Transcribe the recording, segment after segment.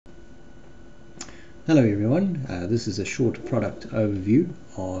Hello everyone, this is a short product overview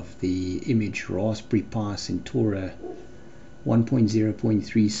of the image Raspberry Pi Sentora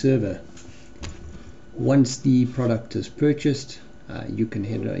 1.0.3 server. Once the product is purchased, you can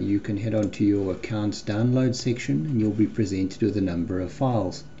head on to your account's download section and you'll be presented with a number of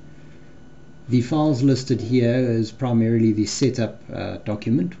files. The files listed here is primarily the setup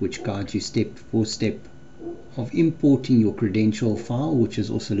document, which guides you step for step of importing your credential file, which is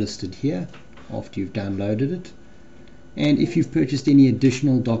also listed here after you've downloaded it. And if you've purchased any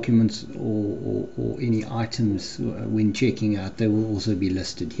additional documents or any items when checking out, they will also be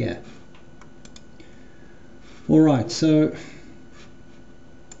listed here. Alright, so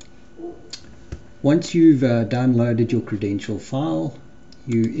once you've downloaded your credential file,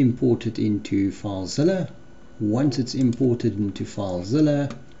 you import it into FileZilla. Once it's imported into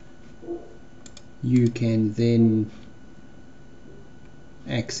FileZilla, you can then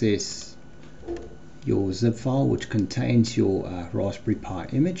access your zip file, which contains your Raspberry Pi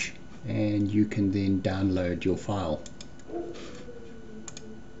image, and you can then download your file.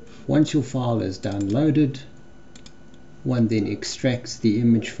 Once your file is downloaded, one then extracts the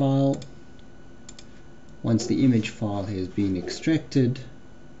image file. Once the image file has been extracted,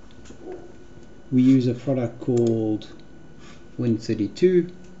 we use a product called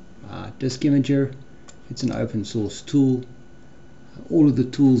Win32 Disk Imager. It's an open source tool. All of the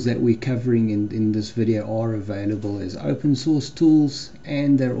tools that we're covering in this video are available as open source tools,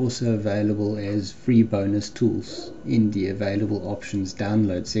 and they're also available as free bonus tools in the available options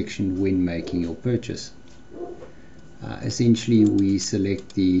download section when making your purchase. Essentially, we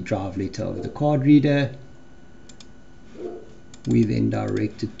select the drive letter of the card reader. We then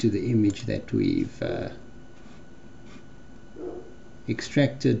direct it to the image that we've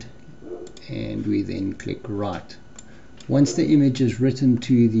extracted, and we then click write. Once the image is written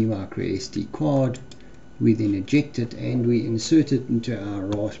to the micro SD card, we then eject it and we insert it into our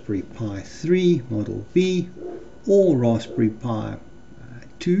Raspberry Pi 3 Model B or Raspberry Pi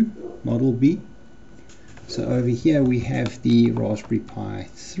 2 Model B. So over here we have the Raspberry Pi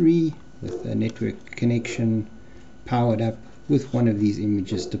 3 with a network connection powered up with one of these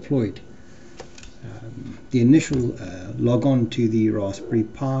images deployed. The initial logon to the Raspberry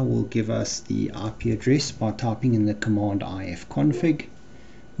Pi will give us the IP address by typing in the command ifconfig.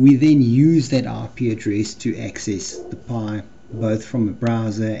 We then use that IP address to access the Pi both from a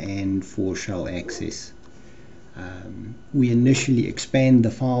browser and for shell access. We initially expand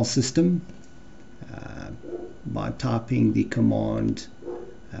the file system by typing the command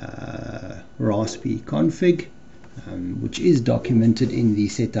raspberryconfig, which is documented in the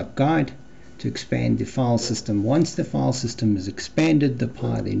setup guide, to expand the file system. Once the file system is expanded, the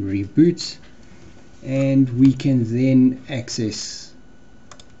Pi then reboots and we can then access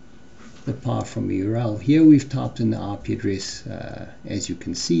the Pi from a URL. Here we've typed in the IP address as you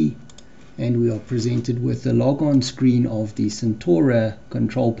can see, and we are presented with the logon screen of the Sentora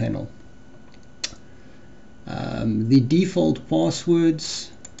control panel. The default passwords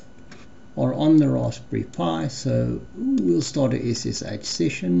are on the Raspberry Pi, so we'll start a SSH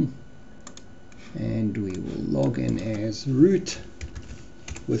session and we will log in as root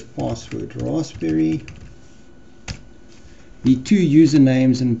with password raspberry. The two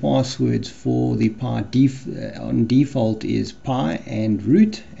usernames and passwords for the Pi on default is Pi and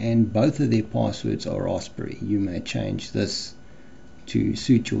root, and both of their passwords are raspberry. You may change this to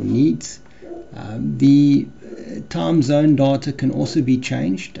suit your needs. The time zone data can also be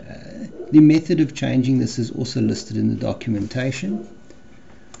changed. The method of changing this is also listed in the documentation.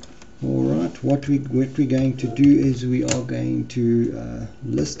 Alright, what we're going to do is we are going to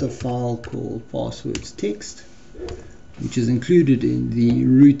list a file called passwords text, which is included in the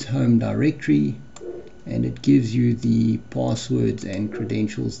root home directory, and it gives you the passwords and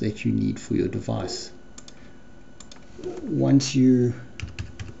credentials that you need for your device. Once you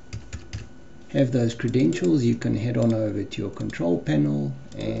have those credentials, you can head on over to your control panel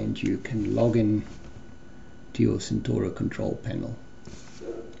and you can log in to your Sentora control panel.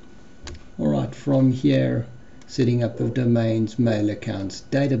 Alright, from here, setting up of domains, mail accounts,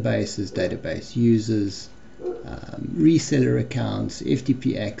 databases, database users, reseller accounts,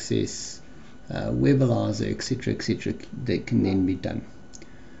 FTP access, webalizer, etc., that can then be done.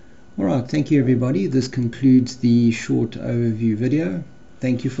 Alright, thank you everybody. This concludes the short overview video.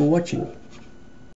 Thank you for watching.